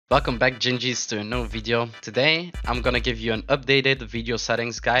Welcome back Gingies to a new video. Today I'm gonna give you an updated video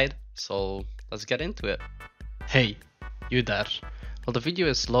settings guide, so let's get into it. Hey, you there. While the video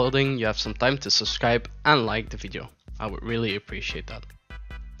is loading, you have some time to subscribe and like the video. I would really appreciate that.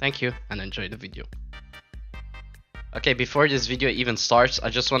 Thank you and enjoy the video. Okay, before this video even starts, I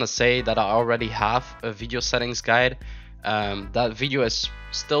just want to say that I already have a video settings guide. That video is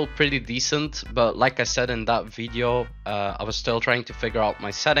still pretty decent, but like I said in that video, I was still trying to figure out my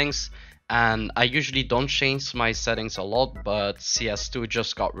settings, and I usually don't change my settings a lot, but CS2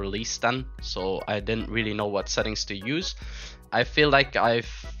 just got released then, so I didn't really know what settings to use. I feel like I've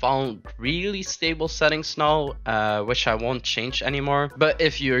found really stable settings now, which I won't change anymore. But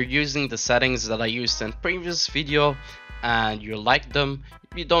if you're using the settings that I used in previous video and you like them,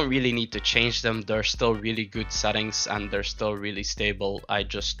 you don't really need to change them. They're still really good settings and they're still really stable. I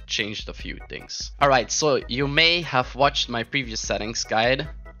just changed a few things. Alright, so you may have watched my previous settings guide,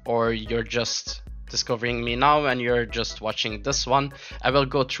 or you're just discovering me now and you're just watching this one. I will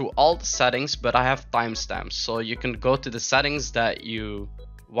go through all the settings, but I have timestamps, so you can go to the settings that you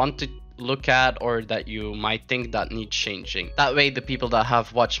want to look at or that you might think that need changing. That way the people that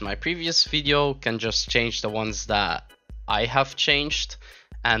have watched my previous video can just change the ones that I have changed,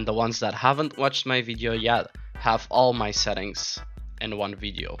 and the ones that haven't watched my video yet have all my settings in one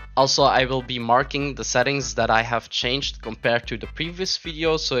video. Also, I will be marking the settings that I have changed compared to the previous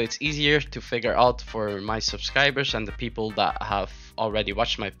video, so it's easier to figure out for my subscribers and the people that have already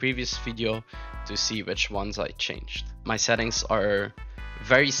watched my previous video to see which ones I changed. My settings are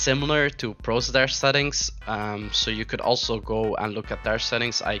very similar to pros their settings, so you could also go and look at their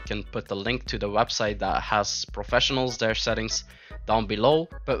settings. I can put the link to the website that has professionals their settings down below.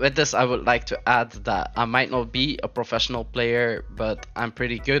 But with this, I would like to add that I might not be a professional player, but I'm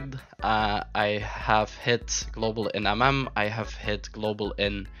pretty good. I have hit global in I have hit global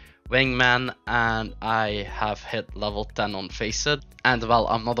in Wingman, and I have hit level 10 on Faceit. And well,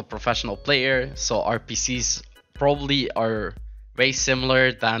 I'm not a professional player, so our PCs probably are way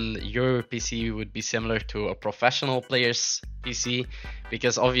similar than your PC would be similar to a professional player's PC,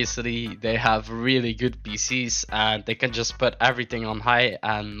 because obviously they have really good PCs and they can just put everything on high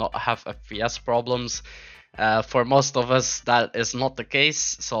and not have FPS problems. For most of us that is not the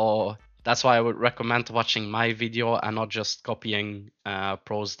case, so that's why I would recommend watching my video and not just copying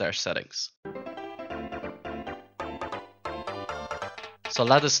pros their settings. So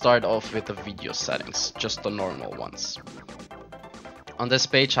let us start off with the video settings, just the normal ones. On this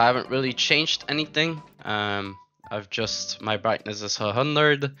page I haven't really changed anything. My brightness is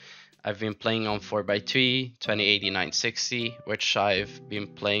 100. I've been playing on 4x3 2080 960, which I've been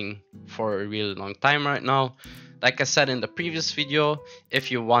playing for a really long time right now. Like I said in the previous video, if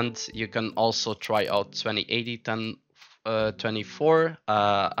you want, you can also try out 2080 1024.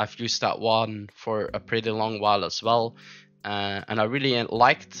 I've used that one for a pretty long while as well, and I really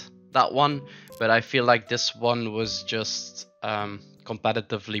liked that one, but I feel like this one was just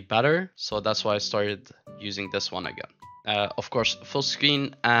competitively better, so that's why I started using this one again. Of course, full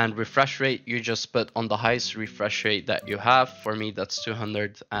screen and refresh rate, you just put on the highest refresh rate that you have. For me that's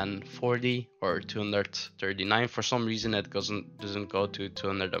 240 or 239. For some reason it doesn't go to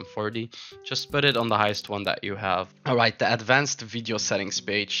 240. Just put it on the highest one that you have. Alright, the advanced video settings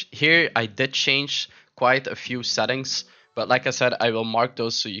page. Here I did change quite a few settings, but like I said, I will mark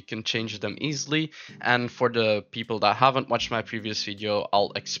those so you can change them easily. And for the people that haven't watched my previous video,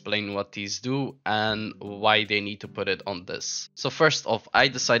 I'll explain what these do and why they need to put it on this. So first off, I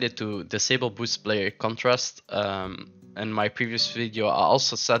decided to disable boost player contrast. In my previous video I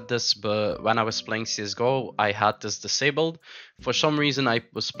also said this, but when I was playing CSGO I had this disabled. For some reason I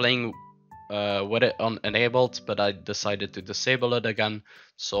was playing with it on enabled, but I decided to disable it again,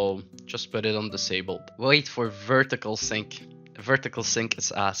 so just put it on disabled. Wait for vertical sync. Vertical sync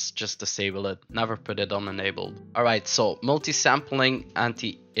is ass, just disable it, never put it on enabled. Alright, so multi-sampling,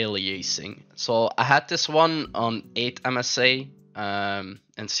 anti-aliasing. So I had this one on 8 MSA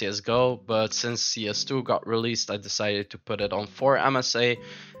in CSGO, but since CS2 got released I decided to put it on 4 MSA.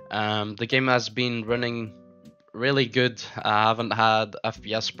 The game has been running really good. I haven't had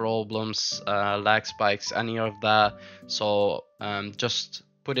FPS problems, lag spikes, any of that, so just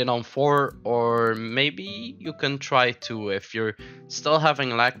put it on 4, or maybe you can try 2. If you're still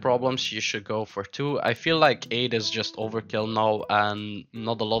having lag problems, you should go for 2. I feel like 8 is just overkill now, and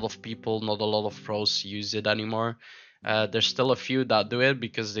not a lot of people, not a lot of pros use it anymore. There's still a few that do it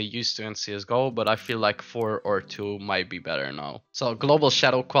because they used to in CSGO, but I feel like 4 or 2 might be better now. So global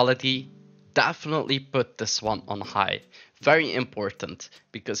shadow quality, definitely put this one on high. Very important,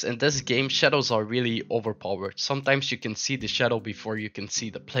 because in this game shadows are really overpowered. Sometimes you can see the shadow before you can see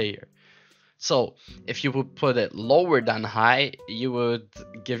the player. So if you would put it lower than high, you would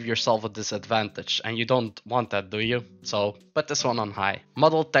give yourself a disadvantage, and you don't want that, do you? So put this one on high.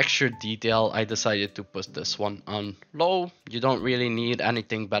 Model texture detail, I decided to put this one on low. You don't really need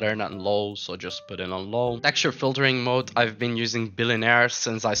anything better than low, so just put it on low. Texture filtering mode, I've been using Billionaire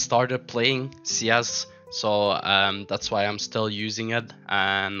since I started playing CS, so that's why I'm still using it,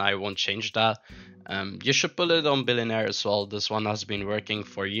 and I won't change that. You should put it on Billionaire as well. This one has been working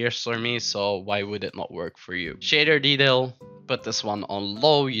for years for me, so why would it not work for you? Shader detail, put this one on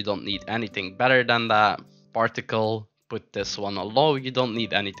low. You don't need anything better than that. Particle, put this one on low. You don't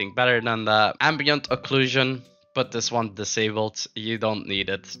need anything better than that. Ambient occlusion, put this one disabled. You don't need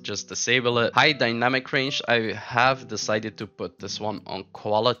it, just disable it. High dynamic range, I have decided to put this one on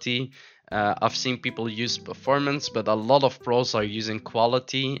quality. I've seen people use performance, but a lot of pros are using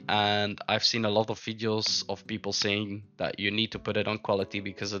quality, and I've seen a lot of videos of people saying that you need to put it on quality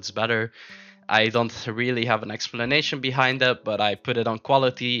because it's better. I don't really have an explanation behind it, but I put it on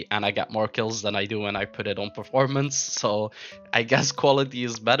quality and I get more kills than I do when I put it on performance, so I guess quality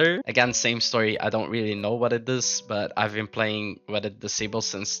is better. Again, same story, I don't really know what it is, but I've been playing with it disabled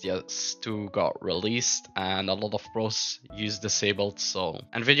since CS2 got released, and a lot of pros use disabled. So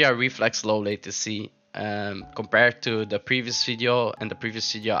Nvidia Reflex low latency, compared to the previous video, in the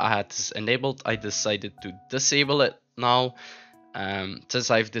previous video I had this enabled, I decided to disable it now.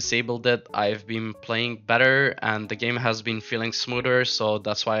 Since I've disabled it, I've been playing better and the game has been feeling smoother, so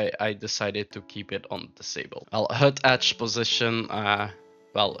that's why I decided to keep it on disable. Well, HUD edge position,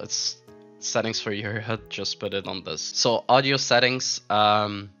 well, it's settings for your HUD, just put it on this. So audio settings,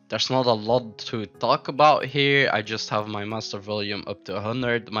 there's not a lot to talk about here. I just have my master volume up to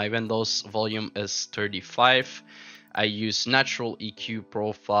 100, my Windows volume is 35. I use natural EQ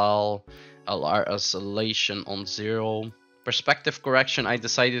profile, LR isolation on 0. Perspective correction, I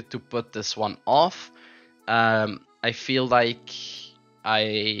decided to put this one off. I feel like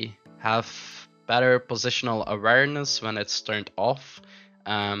I have better positional awareness when it's turned off.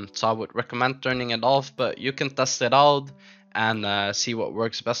 So I would recommend turning it off, but you can test it out and see what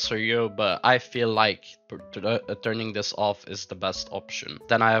works best for you, but I feel like turning this off is the best option.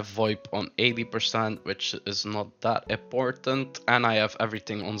 Then I have VoIP on 80%, which is not that important, and I have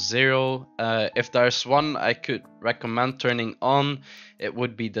everything on 0. If there's one I could recommend turning on, it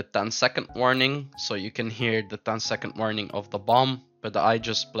would be the 10-second warning, so you can hear the 10-second warning of the bomb, but I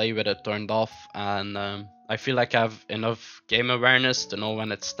just play with it turned off, and I feel like I have enough game awareness to know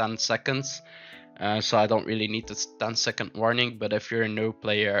when it's 10 seconds. So I don't really need this 10-second warning, but if you're a new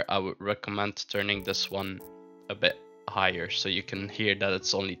player, I would recommend turning this one a bit higher so you can hear that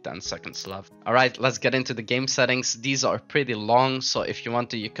it's only 10 seconds left. Alright, let's get into the game settings. These are pretty long, so if you want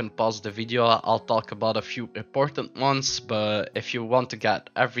to, you can pause the video. I'll talk about a few important ones, but if you want to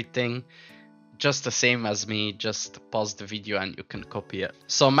get everything just the same as me, just pause the video and you can copy it.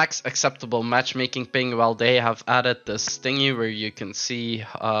 So max acceptable matchmaking ping, well, they have added this thingy where you can see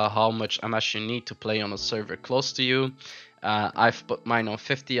how much MS you need to play on a server close to you. I've put mine on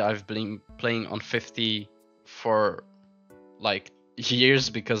 50. I've been playing on 50 for like years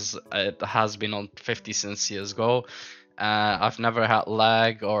because it has been on 50 since CSGO. I've never had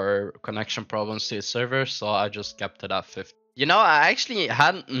lag or connection problems to the server, so I just kept it at 50. You know, I actually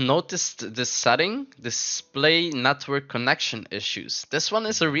hadn't noticed this setting, display network connection issues. This one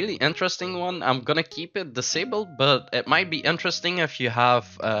is a really interesting one. I'm gonna keep it disabled, but it might be interesting if you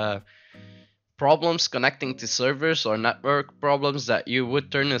have problems connecting to servers or network problems, that you would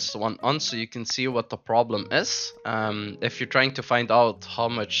turn this one on so you can see what the problem is. If you're trying to find out how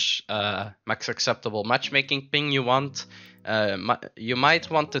much max acceptable matchmaking ping you want, you might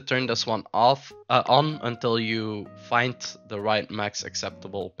want to turn this one off on until you find the right max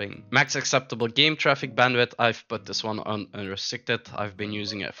acceptable ping. Max acceptable game traffic bandwidth, I've put this one on unrestricted. I've been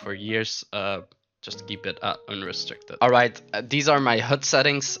using it for years. Just keep it at unrestricted. Alright, these are my HUD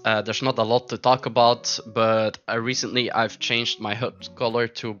settings. There's not a lot to talk about, but recently I've changed my HUD color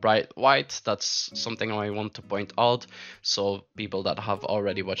to bright white. That's something I want to point out, so people that have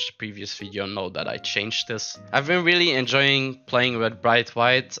already watched the previous video know that I changed this. I've been really enjoying playing with bright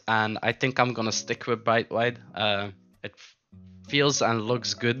white, and I think I'm gonna stick with bright white. It feels and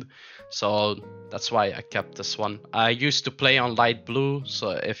looks good, so that's why I kept this one. I used to play on light blue,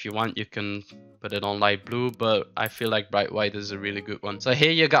 so if you want you can put it on light blue, but I feel like bright white is a really good one. So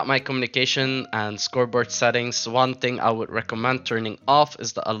here you got my communication and scoreboard settings. One thing I would recommend turning off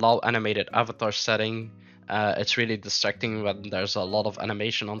is the allow animated avatar setting. It's really distracting when there's a lot of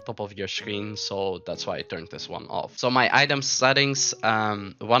animation on top of your screen, so that's why I turned this one off. So my item settings,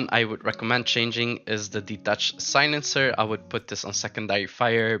 one I would recommend changing is the detached silencer. I would put this on secondary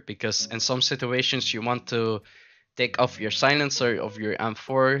fire because in some situations you want to take off your silencer of your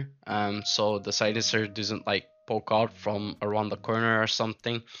M4, so the silencer doesn't like poke out from around the corner or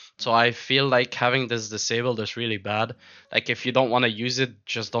something. So I feel like having this disabled is really bad. Like if you don't want to use it,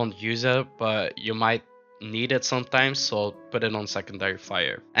 just don't use it, but you might need it sometimes, so put it on secondary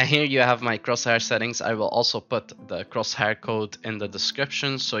fire. And here you have my crosshair settings. I will also put the crosshair code in the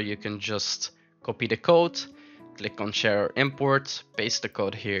description, so you can just copy the code, click on share or import, paste the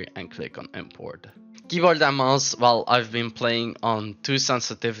code here and click on import. Keyboard and mouse, well, I've been playing on 2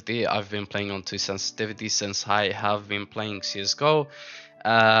 sensitivity. I've been playing on 2 sensitivity since I have been playing CSGO.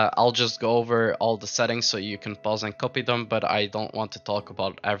 I'll just go over all the settings so you can pause and copy them, but I don't want to talk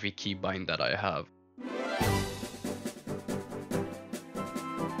about every keybind that I have.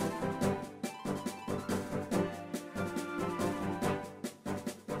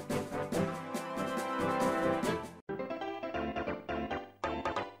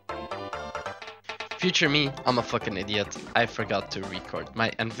 Future me, I'm a fucking idiot. I forgot to record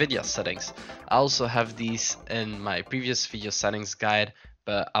my Nvidia settings. I also have these in my previous video settings guide,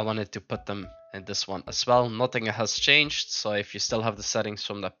 but I wanted to put them in this one as well. Nothing has changed, so if you still have the settings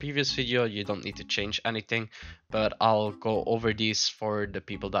from the previous video, you don't need to change anything, but I'll go over these for the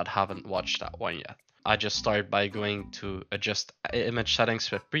people that haven't watched that one yet. I just start by going to adjust image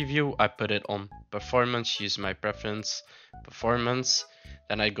settings with preview. I put it on performance, use my preference, performance.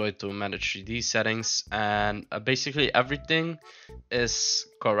 Then I go to manage 3D settings, and basically everything is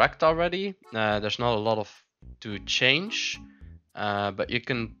correct already. There's not a lot of to change, but you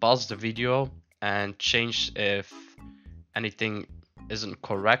can pause the video and change if anything isn't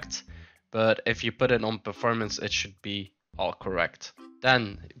correct. But if you put it on performance, it should be all correct.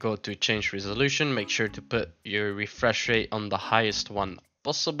 Then go to change resolution, make sure to put your refresh rate on the highest one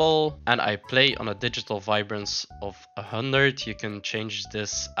possible, and I play on a digital vibrance of 100. You can change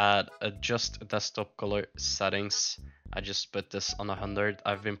this at adjust desktop color settings. I just put this on 100.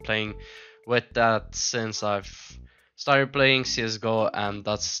 I've been playing with that since I've started playing CSGO, and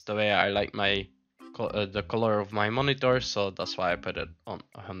that's the way I like my the color of my monitor, so that's why I put it on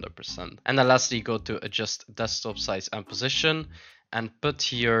 100%. And then lastly, go to adjust desktop size and position and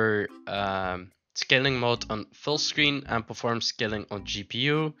put your scaling mode on full screen and perform scaling on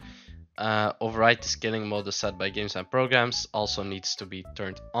GPU. Override the scaling mode set by games and programs also needs to be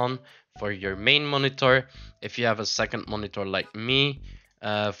turned on for your main monitor. If you have a second monitor like me,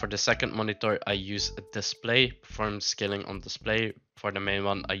 for the second monitor I use a display, perform scaling on display. For the main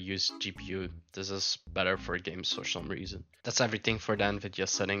one I use GPU. This is better for games for some reason. That's everything for the Nvidia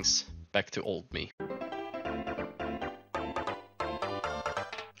settings. Back to old me.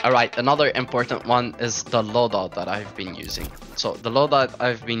 Alright, another important one is the loadout that I've been using. So the loadout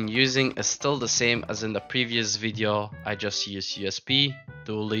I've been using is still the same as in the previous video. I just use USP,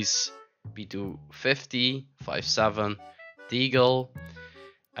 Dualies, P250, 57, Deagle.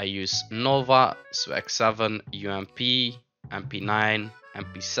 I use Nova, Swag 7, UMP, MP9,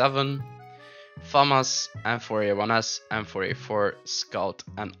 MP7, FAMAS, M4A1S, M4A4, Scout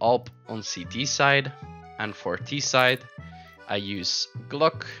and AWP on CT side, and for T side I use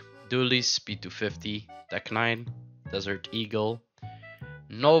Glock, Dualies, P250, Tech 9, Desert Eagle,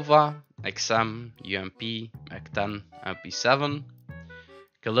 Nova, XM, UMP, Mac-10, MP7,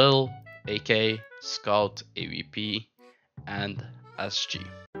 Khalil, AK, Scout, AVP, and SG.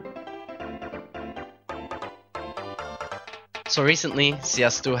 So recently,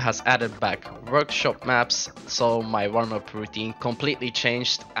 CS2 has added back workshop maps, so my warm-up routine completely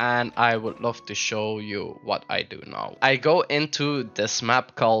changed, and I would love to show you what I do now. I go into this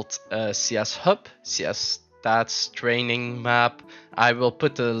map called CS Hub, CS Stats Training map. I will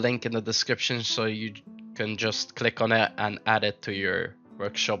put the link in the description so you can just click on it and add it to your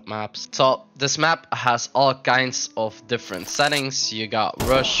workshop maps. So this map has all kinds of different settings. You got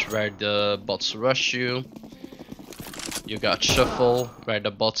rush, where the bots rush you. You got shuffle, where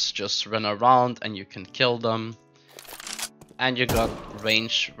the bots just run around and you can kill them. And you got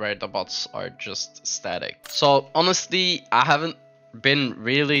range, where the bots are just static. So honestly, I haven't been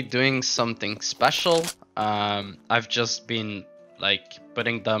really doing something special. I've just been like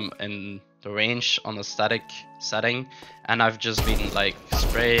putting them in the range on a static setting, and I've just been like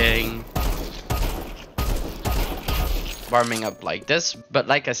spraying, warming up like this. But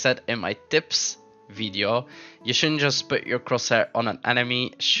like I said in my tips video, you shouldn't just put your crosshair on an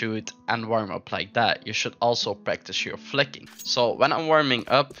enemy, shoot and warm up like that. You should also practice your flicking. So when I'm warming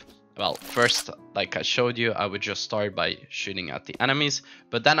up, Well, first, like I showed you, I would just start by shooting at the enemies,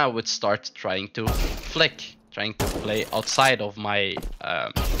 but then I would start trying to flick, trying to play outside of my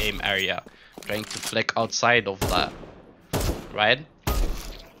aim area, trying to flick outside of that, right?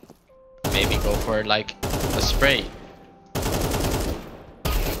 Maybe go for like a spray.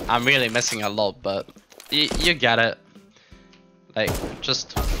 I'm really missing a lot, but you get it. Like,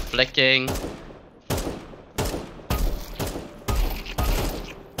 just flicking.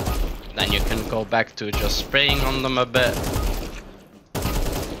 Then you can go back to just spraying on them a bit.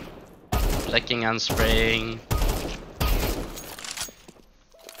 Flicking and spraying.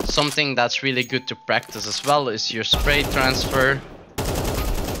 Something that's really good to practice as well is your spray transfer.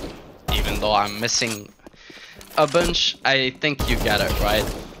 Even though I'm missing a bunch, I think you get it, right?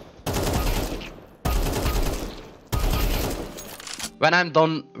 When I'm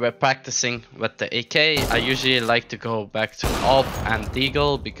done with practicing with the AK, I usually like to go back to AWP and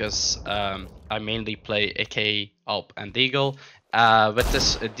Deagle because I mainly play AK, AWP and Deagle.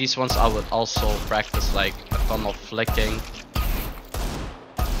 With these ones I would also practice like a ton of flicking.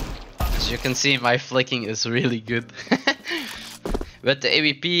 As you can see, my flicking is really good. With the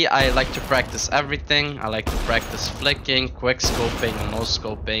AWP, I like to practice everything. I like to practice flicking, quick scoping, no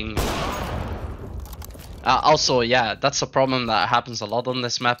scoping. Also, yeah, that's a problem that happens a lot on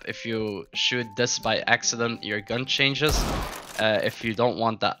this map. If you shoot this by accident, your gun changes. If you don't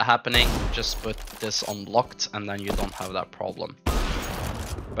want that happening, just put this on locked and then you don't have that problem.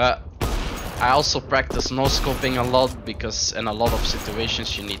 But I also practice no-scoping a lot because in a lot of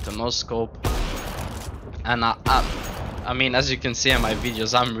situations you need to no-scope. And I mean, as you can see in my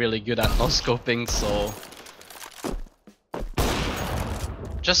videos, I'm really good at no-scoping, so...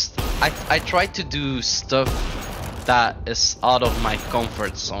 I try to do stuff that is out of my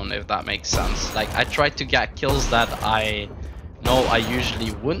comfort zone, if that makes sense. Like, I try to get kills that I know I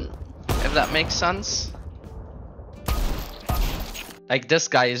usually wouldn't, if that makes sense. Like, this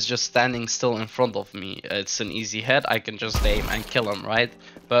guy is just standing still in front of me. It's an easy hit, I can just aim and kill him, right?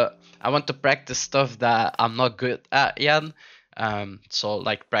 But I want to practice stuff that I'm not good at yet. So,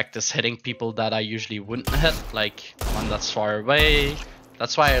 like, practice hitting people that I usually wouldn't hit, like one that's far away.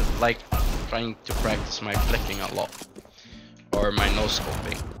 That's why I like trying to practice my flicking a lot, or my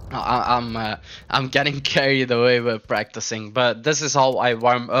no-scoping. I'm getting carried away with practicing, but this is how I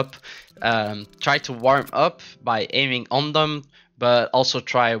warm up. Try to warm up by aiming on them, but also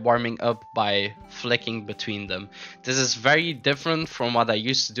try warming up by flicking between them. This is very different from what I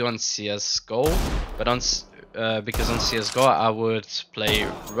used to do on CSGO, but because on CSGO I would play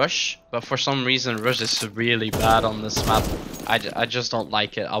Rush, but for some reason Rush is really bad on this map. I just don't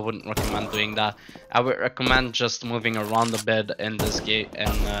like it. I wouldn't recommend doing that. I would recommend just moving around a bit in this game,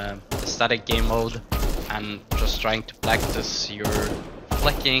 in the static game mode, and just trying to practice your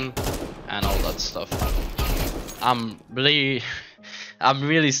flicking and all that stuff. I'm really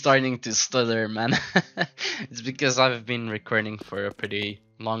starting to stutter, man. It's because I've been recording for a pretty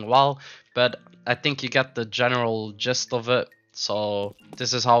long while, but I think you get the general gist of it. So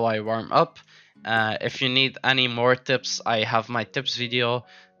this is how I warm up. If you need any more tips, I have my tips video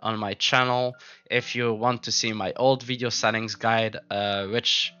on my channel. If you want to see my old video settings guide,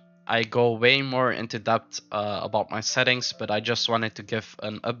 which I go way more into depth about my settings, but I just wanted to give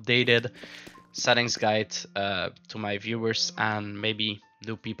an updated settings guide to my viewers and maybe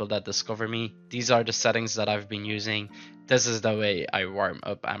new people that discover me. These are the settings that I've been using. This is the way I warm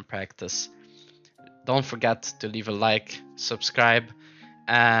up and practice. Don't forget to leave a like, subscribe,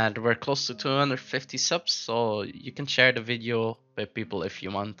 and we're close to 250 subs, so you can share the video with people if you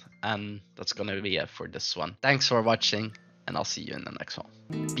want. And that's gonna be it for this one. Thanks for watching, and I'll see you in the next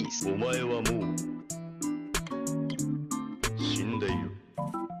one. Peace.